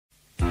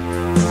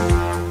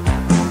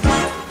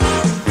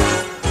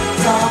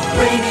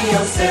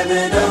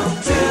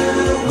702,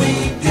 we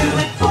do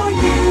it for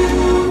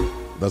you.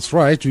 That's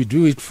right, we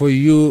do it for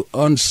you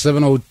on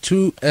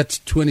 702 at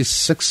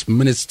 26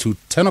 minutes to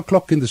 10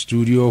 o'clock in the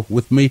studio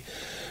with me,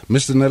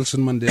 Mr.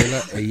 Nelson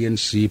Mandela,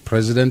 ANC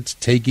President,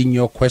 taking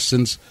your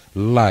questions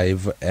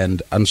live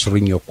and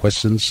answering your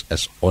questions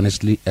as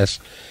honestly as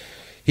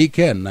he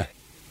can.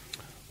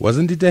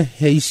 Wasn't it a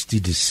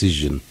hasty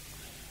decision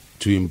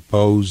to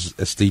impose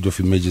a state of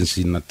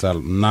emergency in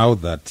Natal now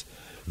that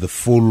the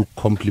full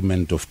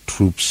complement of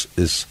troops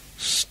is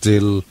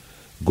still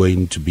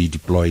going to be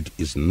deployed,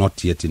 is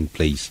not yet in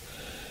place?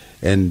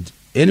 And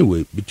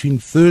anyway, between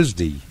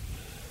Thursday,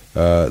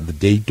 the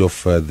date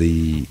of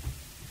the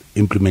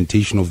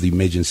implementation of the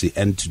emergency,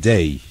 and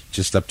today,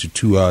 just up to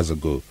 2 hours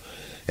ago,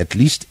 at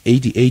least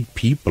 88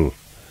 people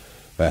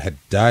had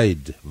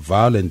died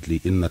violently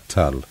in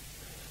Natal.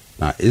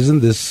 Now, isn't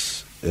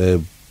this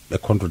a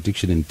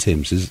contradiction in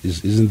terms?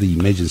 Isn't the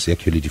emergency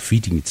actually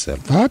defeating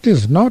itself? That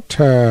is not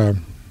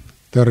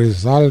the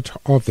result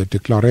of the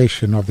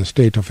declaration of the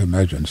state of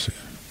emergency.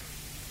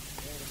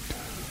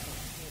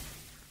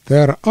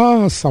 There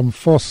are some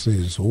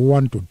forces who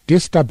want to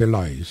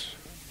destabilize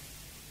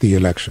the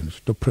elections,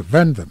 to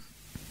prevent them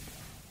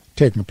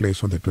taking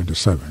place on the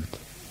 27th.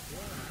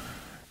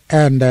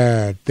 And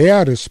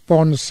their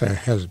response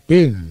has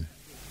been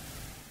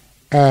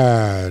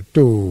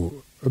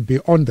to be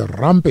on the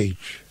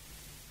rampage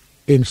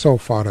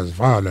insofar as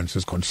violence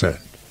is concerned.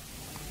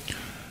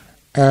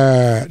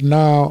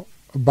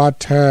 But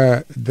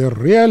the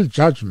real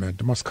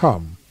judgment must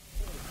come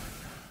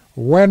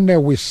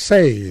when we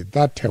say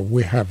that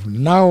we have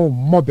now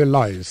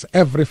mobilized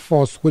every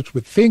force which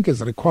we think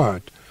is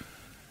required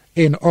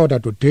in order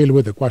to deal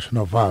with the question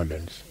of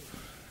violence.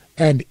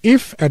 And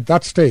if at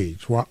that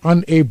stage we are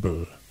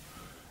unable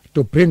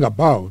to bring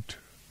about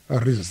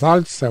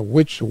results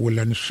which will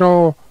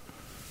ensure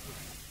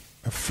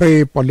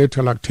free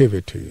political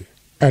activity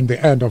and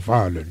the end of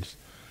violence,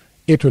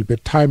 it will be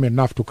time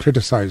enough to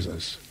criticize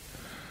us.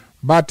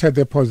 But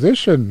the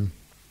position,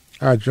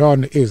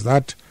 John, is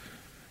that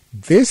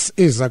this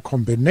is a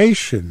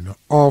combination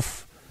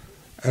of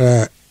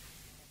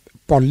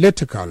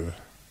political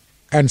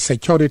and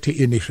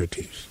security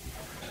initiatives.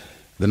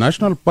 The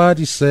National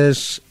Party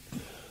says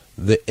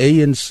the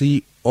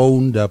ANC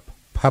owned up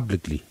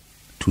publicly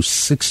to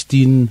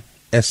 16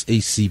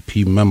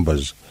 SACP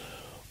members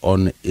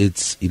on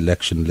its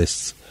election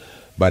lists.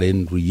 But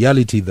in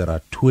reality, there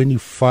are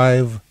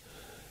 25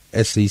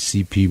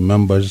 SACP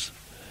members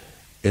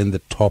in the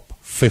top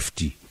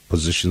 50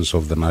 positions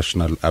of the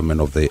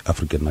of the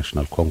African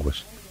National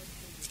Congress.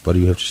 What do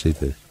you have to say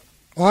there?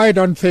 I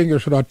don't think you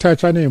should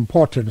attach any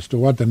importance to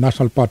what the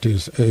National Party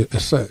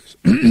says.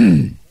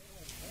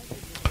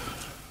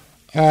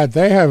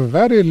 They have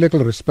very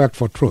little respect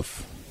for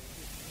truth.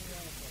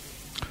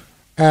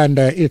 And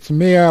it's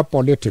mere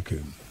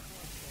politicking.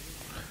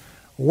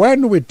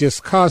 When we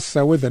discuss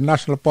with the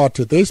National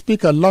Party, they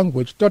speak a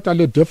language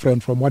totally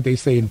different from what they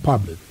say in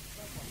public.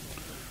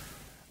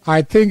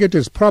 I think it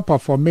is proper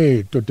for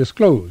me to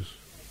disclose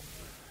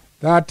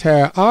that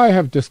I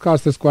have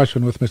discussed this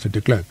question with Mr.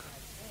 de Klerk.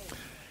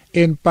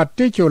 In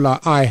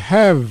particular, I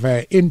have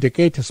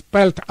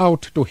spelled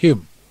out to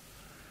him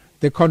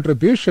the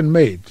contribution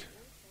made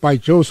by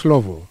Joe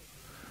Slovo,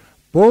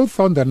 both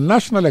on the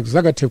National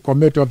Executive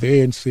Committee of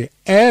the ANC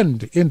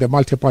and in the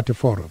Multi-Party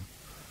Forum.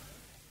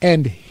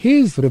 And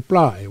his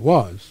reply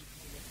was,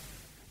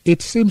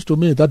 it seems to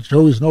me that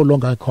Joe is no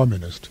longer a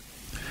communist,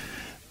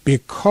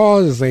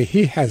 because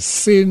he has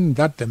seen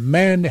that the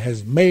man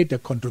has made a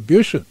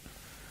contribution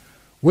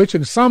which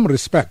in some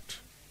respect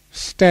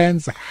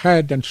stands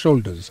head and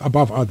shoulders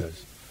above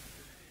others.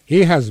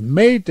 He has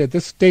made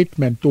this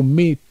statement to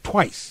me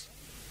twice.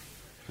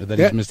 That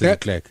is Mr. de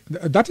Klerk.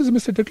 That is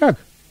Mr. de Klerk.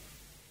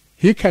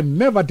 He can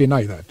never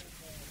deny that.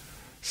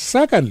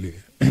 Secondly,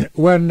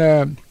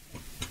 when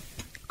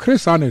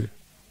Chris Hani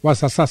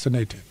was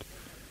assassinated,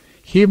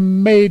 he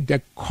made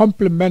a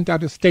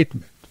complimentary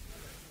statement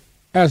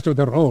as to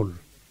the role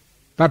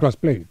that was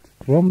played.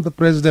 From the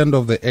president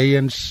of the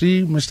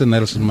ANC, Mr.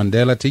 Nelson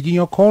Mandela, taking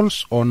your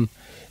calls on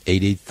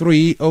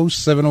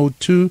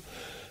 883-0702.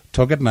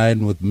 Talk at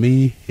 9 with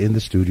me in the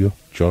studio,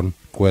 John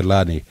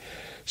Qwelane.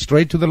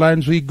 Straight to the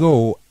lines we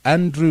go.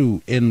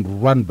 Andrew in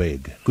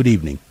Randburg. Good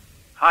evening.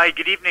 Hi,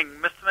 good evening.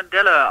 Mr.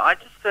 Mandela, I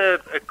just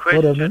have a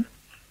question. Good evening.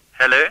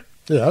 Hello?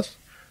 Yes.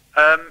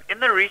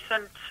 In the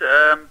recent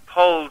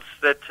polls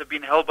that have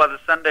been held by the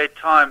Sunday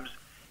Times,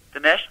 the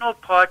National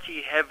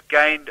Party have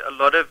gained a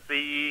lot of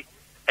the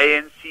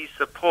ANC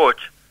support.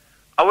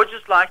 I would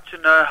just like to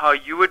know how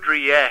you would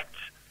react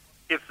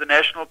if the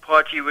National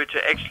Party were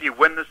to actually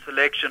win this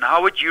election.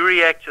 How would you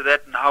react to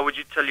that, and how would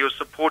you tell your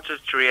supporters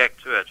to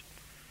react to it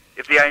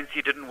if the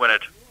ANC didn't win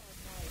it?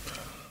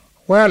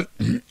 Well,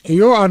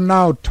 you are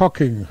now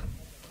talking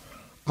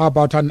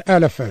about an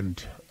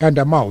elephant and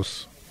a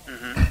mouse.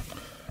 Mm-hmm.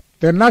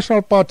 The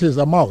National Party is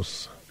a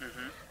mouse.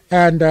 Mm-hmm.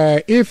 And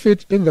if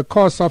it, in the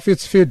course of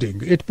its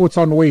feeding, it puts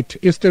on weight,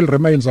 it still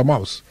remains a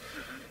mouse.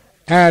 Mm-hmm.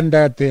 And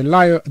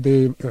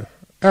the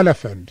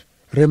elephant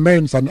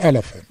remains an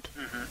elephant.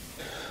 Mm-hmm.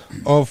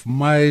 of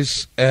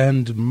mice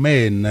and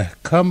men.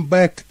 Come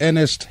back,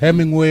 Ernest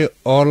Hemingway,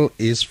 all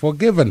is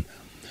forgiven.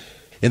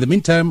 In the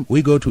meantime,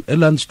 we go to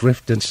Elands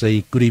Drift and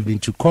say good evening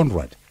to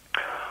Conrad.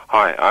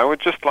 Hi, I would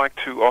just like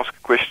to ask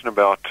a question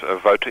about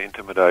voter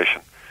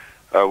intimidation.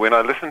 When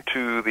I listen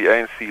to the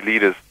ANC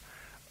leaders,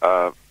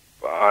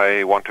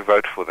 I want to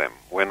vote for them.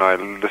 When I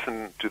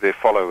listen to their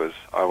followers,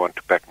 I want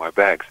to pack my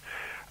bags.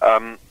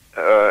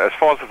 As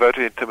far as the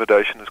voter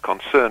intimidation is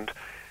concerned,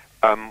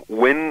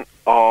 when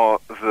are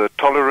the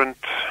tolerant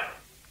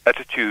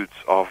attitudes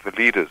of the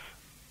leaders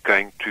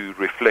going to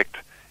reflect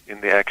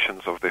in the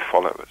actions of their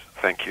followers?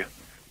 Thank you.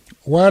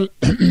 Well,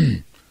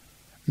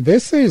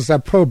 this is a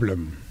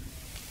problem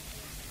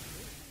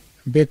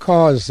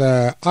because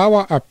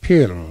our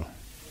appeal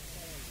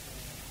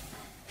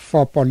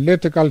for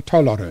political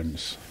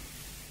tolerance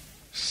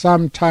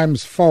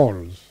sometimes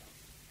falls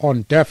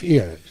on deaf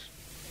ears.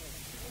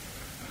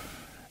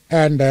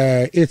 And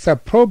it's a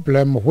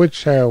problem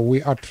which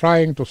we are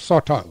trying to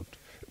sort out.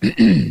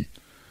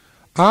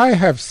 I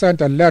have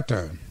sent a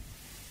letter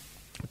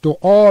to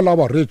all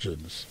our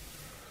regions,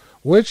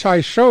 which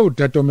I showed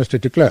to Mr.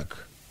 de Klerk,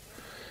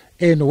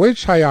 in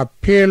which I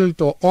appeal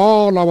to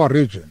all our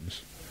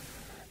regions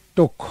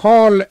to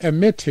call a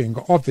meeting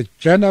of the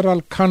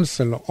General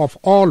Council of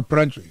all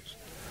branches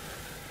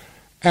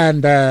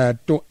and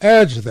to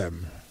urge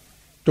them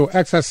to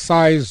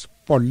exercise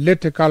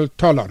political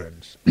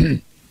tolerance.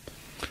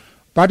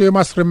 But you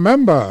must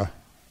remember,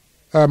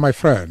 my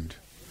friend,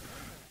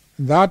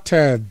 that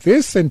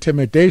this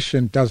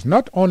intimidation does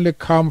not only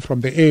come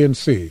from the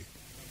ANC,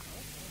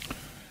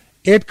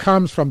 it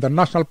comes from the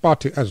National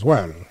Party as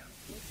well.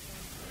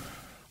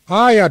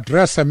 I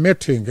addressed a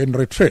meeting in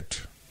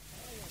retreat,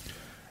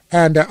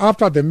 and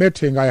after the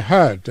meeting I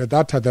heard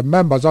that the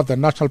members of the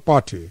National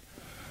Party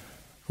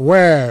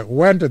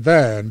went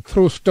there and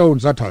threw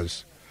stones at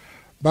us.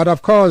 But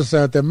of course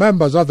the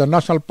members of the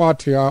National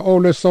Party are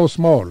always so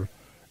small,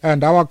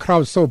 and our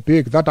crowd so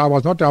big that I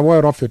was not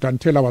aware of it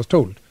until I was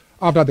told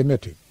after the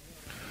meeting.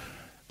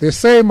 The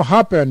same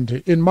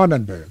happened in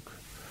Manenberg.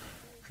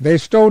 They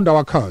stoned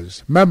our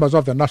cars, members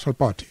of the National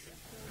Party.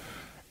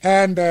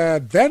 And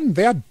then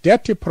their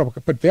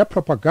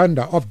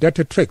propaganda of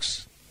dirty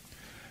tricks,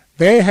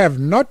 they have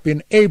not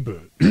been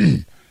able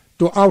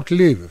to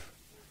outlive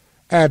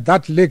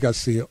that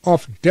legacy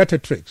of dirty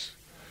tricks.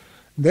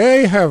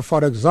 They have,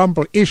 for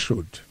example,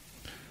 issued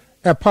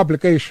a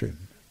publication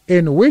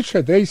in which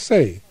they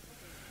say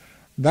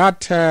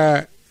that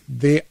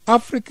the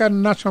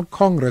African National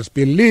Congress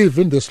believe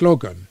in the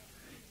slogan,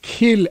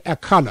 kill a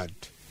colored,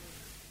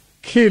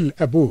 kill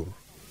a Boer.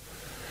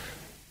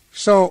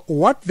 So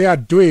what they are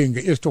doing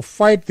is to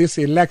fight this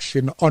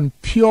election on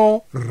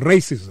pure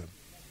racism.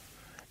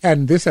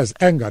 And this has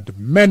angered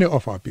many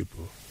of our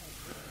people.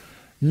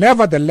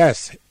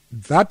 Nevertheless,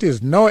 that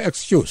is no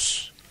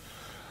excuse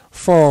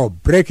for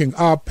breaking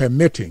up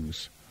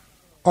meetings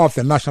of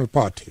the National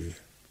Party.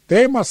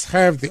 They must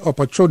have the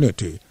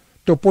opportunity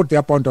to put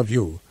their point of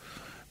view,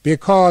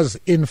 because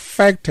in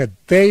fact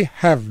they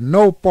have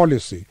no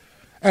policy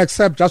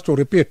except just to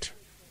repeat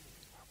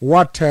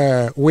what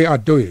we are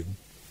doing.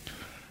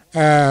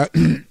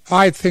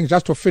 I think,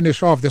 just to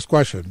finish off this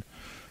question,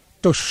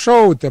 to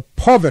show the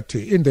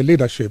poverty in the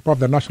leadership of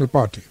the National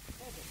Party,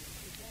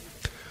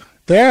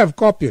 they have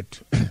copied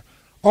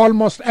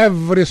almost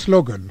every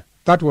slogan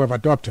that we have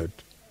adopted.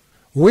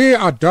 We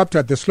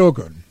adopted the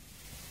slogan,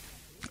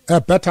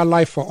 a better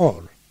life for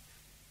all.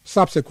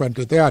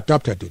 Subsequently, they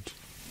adopted it.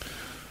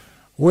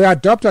 We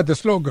adopted the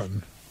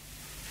slogan,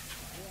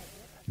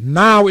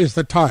 now is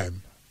the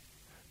time.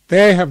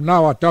 They have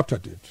now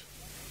adopted it.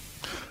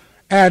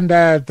 And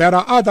there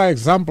are other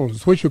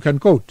examples which you can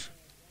quote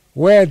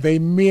where they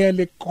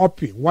merely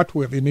copy what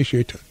we have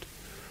initiated.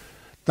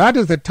 That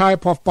is the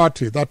type of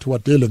party that we are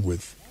dealing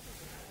with.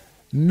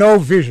 No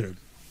vision,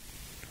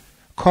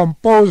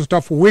 composed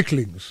of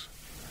weaklings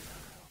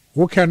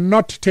who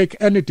cannot take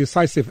any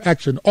decisive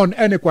action on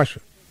any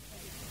question,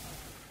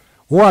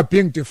 who are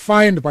being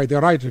defied by the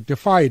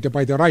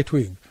right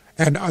wing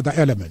and other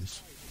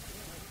elements.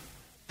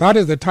 That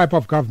is the type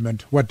of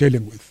government we're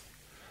dealing with.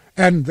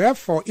 And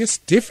therefore, it's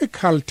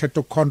difficult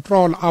to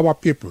control our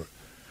people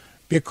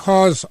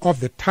because of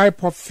the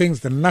type of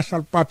things the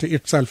National Party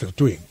itself is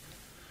doing.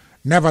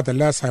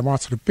 Nevertheless, I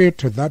must repeat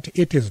that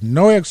it is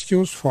no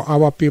excuse for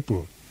our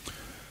people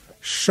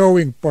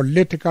showing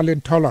political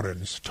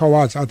intolerance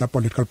towards other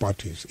political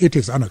parties. It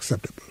is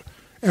unacceptable.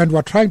 And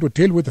we're trying to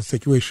deal with the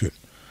situation.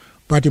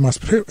 But you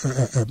must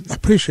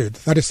appreciate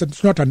that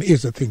it's not an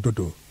easy thing to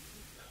do.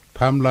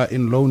 Pamela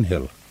in Lone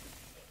Hill.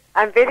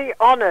 I'm very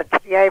honored to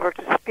be able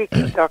to speak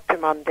to Dr.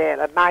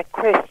 Mandela. My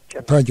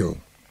question. Thank you.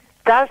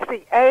 Does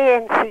the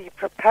ANC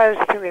propose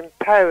to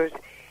impose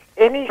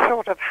any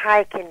sort of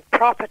hike in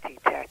property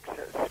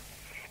taxes?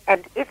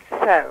 And if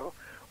so,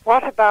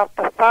 what about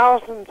the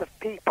thousands of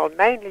people,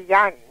 mainly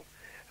young,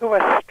 who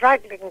are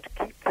struggling to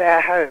keep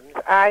their homes,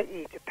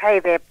 i.e. to pay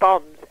their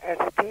bonds as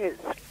it is?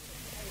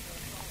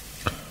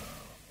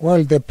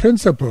 Well, the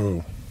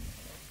principle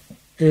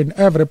in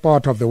every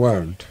part of the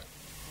world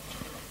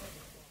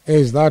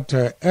is that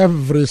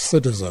every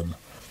citizen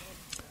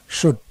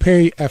should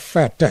pay a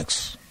fair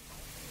tax.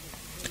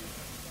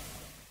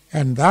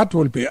 And that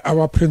will be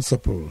our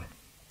principle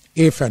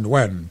if and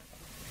when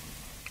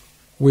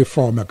we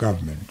form a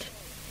government.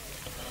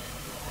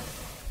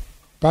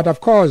 But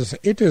of course,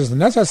 it is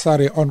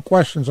necessary on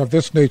questions of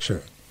this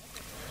nature,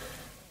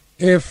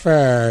 if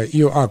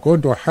you are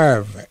going to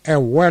have a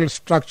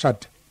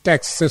well-structured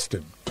tax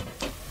system,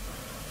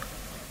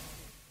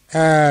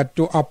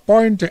 to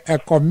appoint a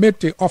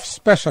committee of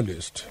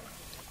specialists,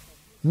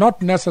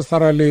 not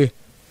necessarily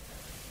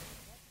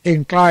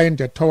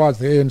inclined towards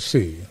the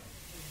ANC.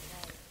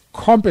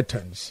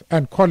 Competence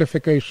and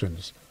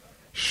qualifications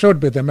should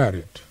be the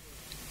merit.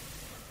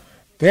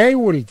 They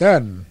will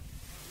then,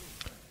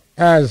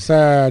 as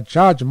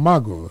Judge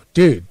Mago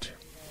did,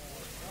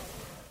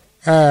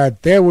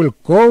 they will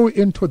go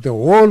into the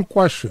whole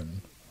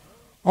question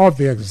of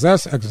the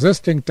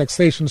existing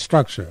taxation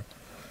structure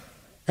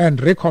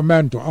and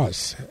recommend to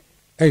us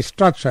a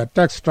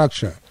tax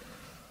structure,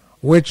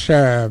 which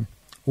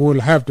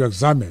we'll have to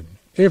examine.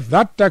 If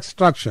that tax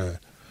structure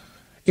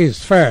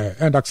is fair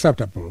and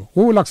acceptable,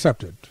 we will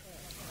accept it.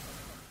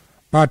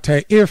 But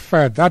if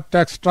that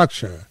tax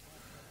structure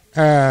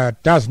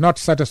does not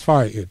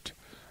satisfy it,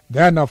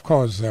 then of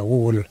course we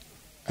will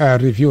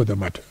review the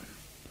matter.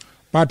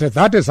 But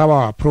that is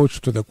our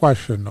approach to the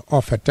question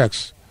of the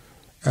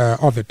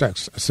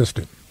tax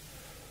system.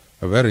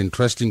 A very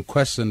interesting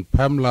question.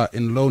 Pamela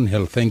in Lone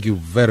Hill, thank you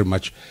very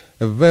much.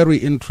 A very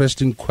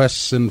interesting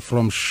question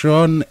from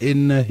Sean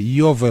in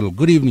Yeovil.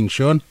 Good evening,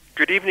 Sean.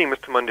 Good evening,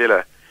 Mr.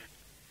 Mandela.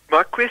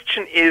 My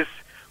question is,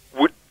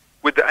 would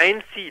the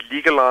ANC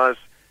legalize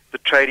the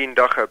trade in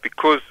dagga?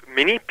 Because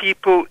many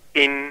people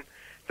in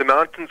the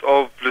mountains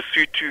of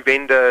Lesotho,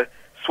 Venda,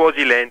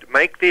 Swaziland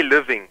make their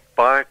living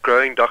by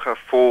growing dagga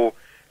for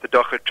the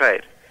dagga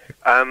trade.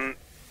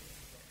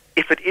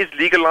 If it is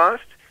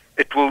legalized,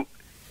 it will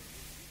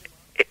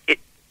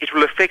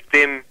affect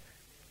them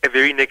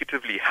very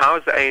negatively. How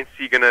is the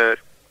ANC going to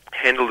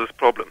handle this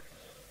problem?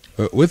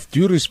 With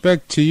due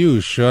respect to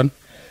you, Sean,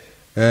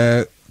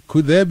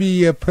 could there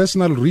be a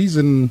personal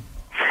reason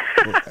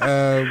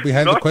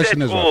behind the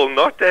question as well?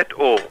 Not at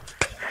all.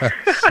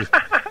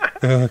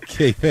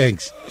 Okay,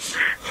 thanks.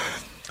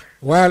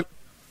 Well,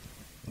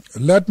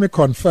 let me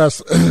confess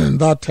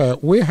that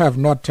we have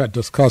not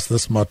discussed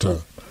this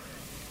matter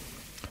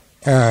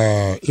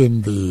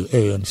in the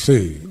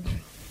ANC.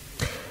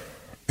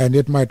 And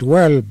it might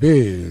well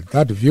be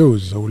that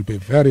views will be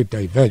very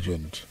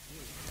divergent.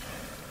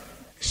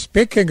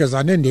 Speaking as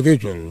an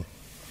individual,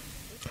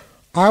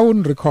 I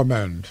wouldn't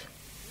recommend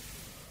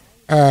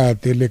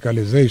the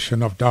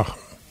legalization of dagga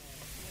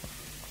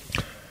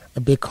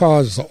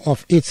because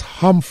of its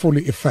harmful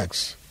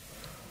effects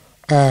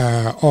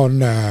on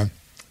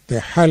the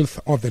health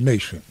of the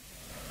nation.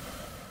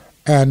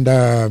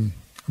 And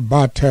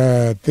but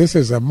this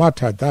is a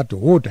matter that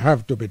would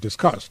have to be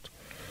discussed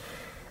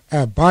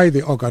by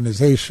the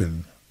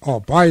organization or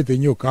by the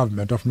new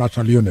government of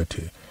national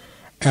unity,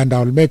 and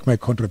I'll make my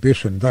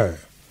contribution there.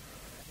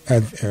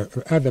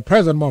 At the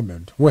present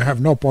moment, we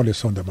have no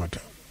policy on the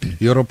matter.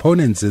 Your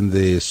opponents in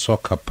the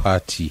Soccer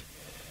Party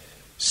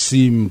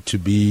seem to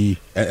be,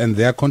 and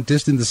they are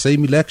contesting the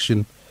same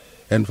election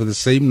and for the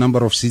same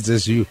number of seats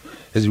as you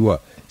are,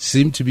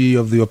 seem to be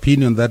of the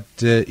opinion that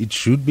it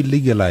should be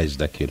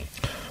legalized, Akil.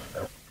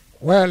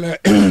 Well,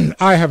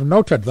 I have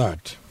noted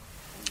that.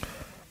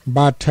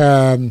 But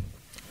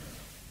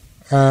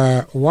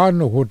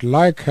one would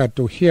like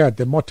to hear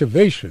the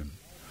motivation,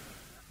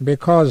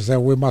 because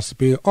we must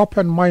be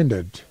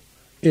open-minded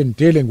in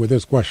dealing with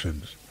these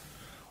questions.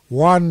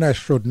 One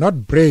should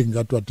not bring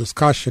to a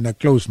discussion a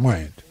closed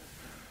mind.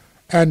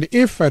 And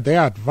if they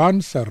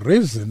advance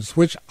reasons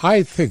which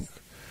I think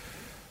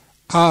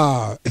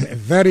are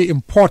very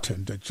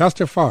important to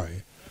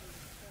justify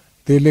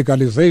the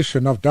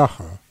legalization of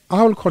dagga,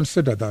 I will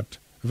consider that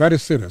very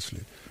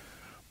seriously.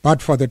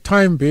 But for the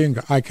time being,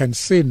 I can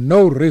see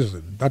no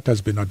reason that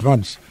has been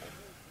advanced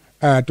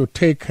to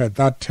take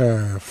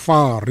that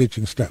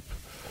far-reaching step.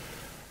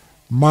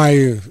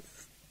 My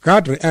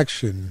gut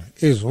reaction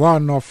is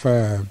one of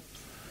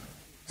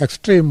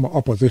extreme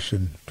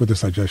opposition to the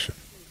suggestion.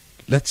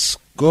 Let's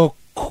go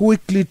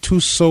quickly to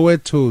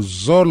Soweto.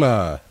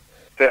 Zola.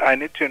 I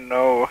need to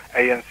know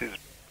ANC's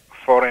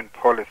foreign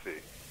policy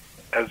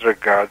as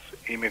regards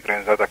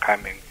immigrants that are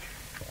coming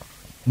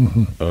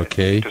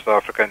Okay. to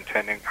South Africa and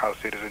turning our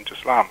cities into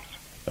slums.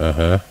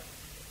 A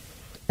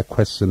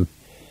question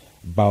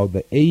about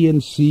the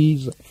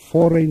ANC's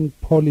foreign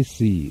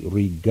policy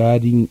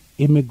regarding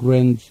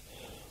immigrants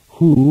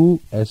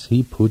who, as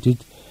he put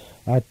it,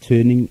 are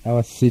turning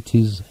our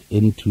cities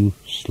into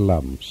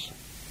slums.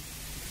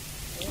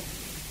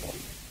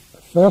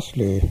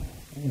 Firstly,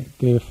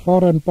 the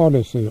foreign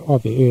policy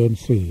of the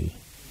ANC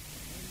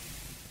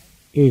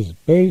is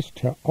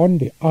based on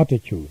the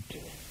attitude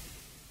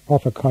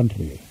of a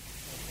country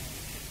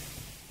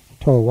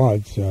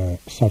towards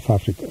South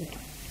Africa.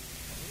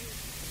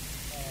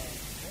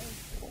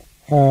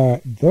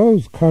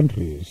 Those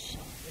countries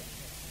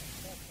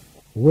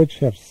which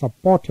have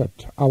supported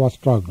our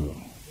struggle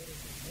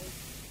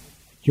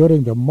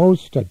during the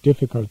most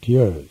difficult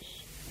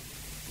years,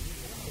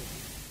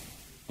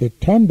 the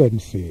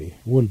tendency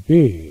will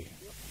be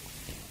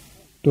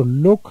to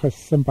look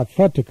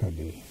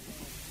sympathetically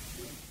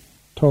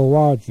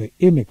towards the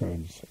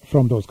immigrants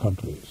from those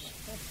countries,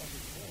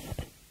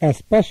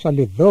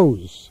 especially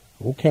those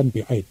who can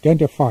be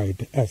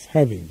identified as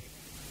having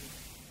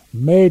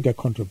made a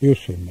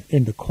contribution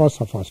in the course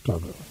of our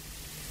struggle.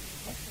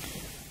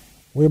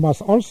 We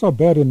must also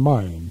bear in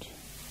mind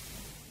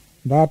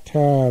that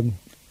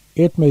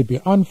it may be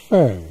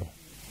unfair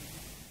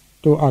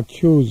to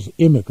accuse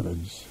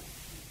immigrants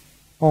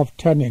of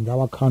turning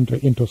our country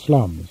into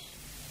slums.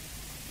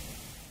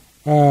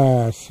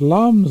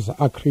 Slums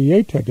are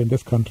created in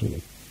this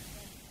country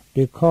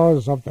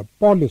because of the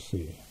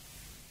policy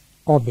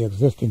of the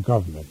existing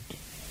government.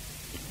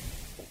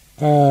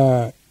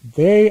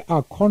 They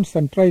are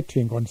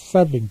concentrating on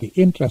serving the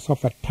interests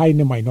of a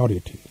tiny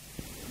minority.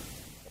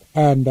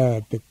 And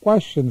the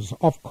questions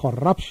of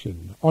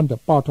corruption on the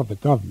part of the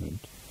government,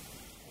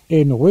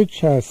 in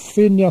which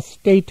senior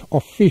state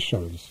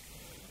officials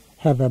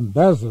have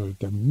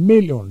embezzled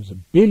millions,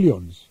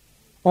 billions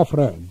of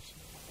rands,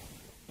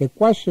 the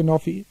question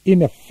of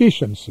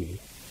inefficiency,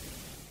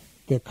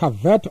 the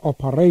covert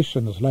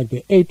operations like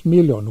the 8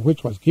 million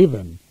which was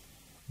given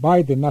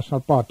by the National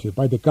Party,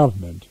 by the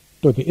government,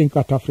 to the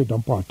Inkatha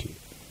Freedom Party,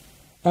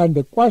 and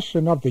the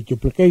question of the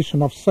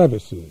duplication of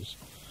services,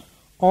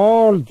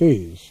 all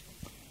these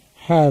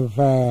have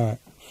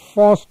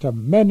forced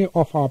many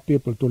of our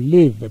people to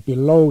live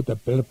below the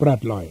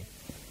breadline.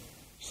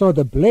 So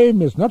the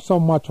blame is not so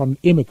much on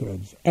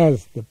immigrants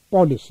as the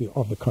policy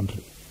of the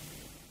country.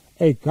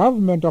 A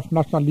government of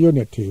national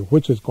unity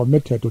which is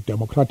committed to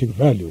democratic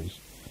values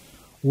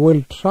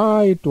will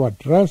try to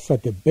address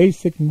the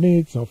basic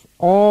needs of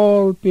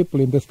all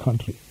people in this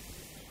country,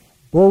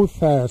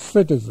 both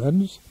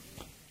citizens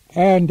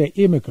and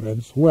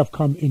immigrants who have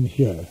come in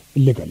here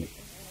illegally.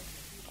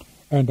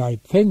 And I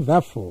think,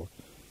 therefore,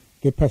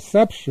 the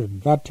perception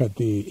that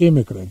the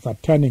immigrants are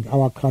turning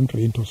our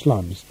country into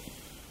slums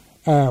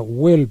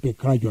will be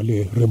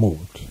gradually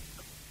removed.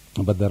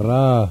 But there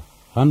are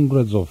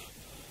hundreds of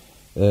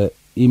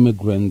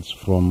immigrants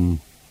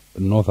from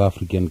North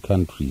African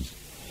countries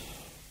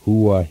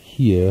who are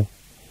here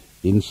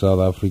in South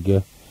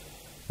Africa,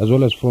 as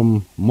well as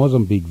from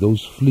Mozambique,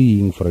 those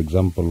fleeing, for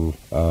example,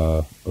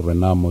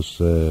 Renamo's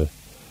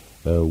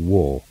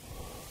war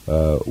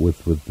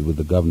with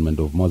the government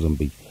of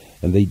Mozambique.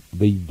 And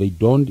they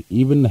don't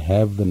even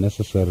have the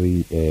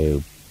necessary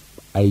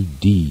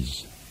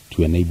IDs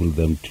to enable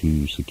them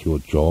to secure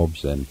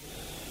jobs and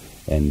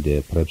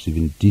perhaps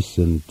even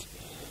decent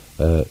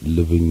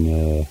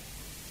living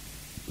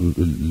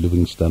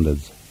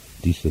standards,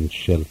 decent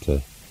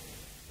shelter.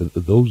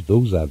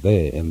 Those are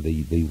there, and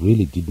they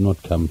really did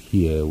not come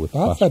here with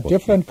That's passports. a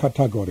different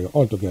category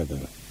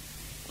altogether.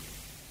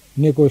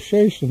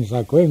 Negotiations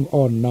are going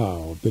on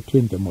now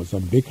between the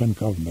Mozambican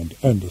government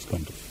and this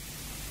country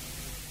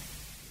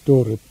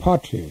to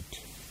repatriate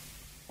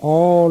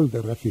all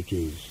the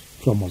refugees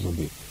from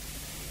Mozambique.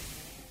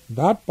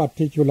 That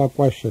particular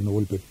question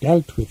will be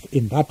dealt with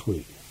in that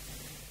way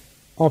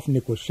of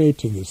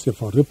negotiating, you see,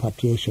 for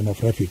repatriation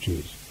of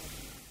refugees.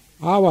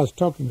 I was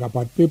talking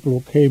about people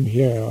who came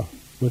here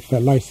with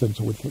a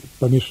license, with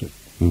permission,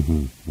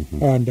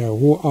 and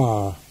who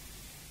are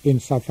in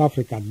South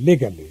Africa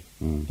legally.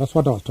 That's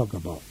what I was talking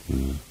about.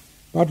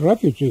 But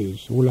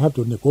refugees will have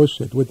to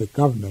negotiate with the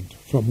government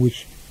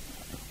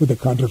with the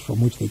countries from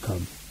which they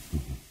come.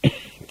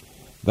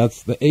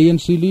 That's the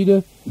ANC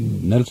leader,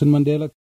 Nelson Mandela.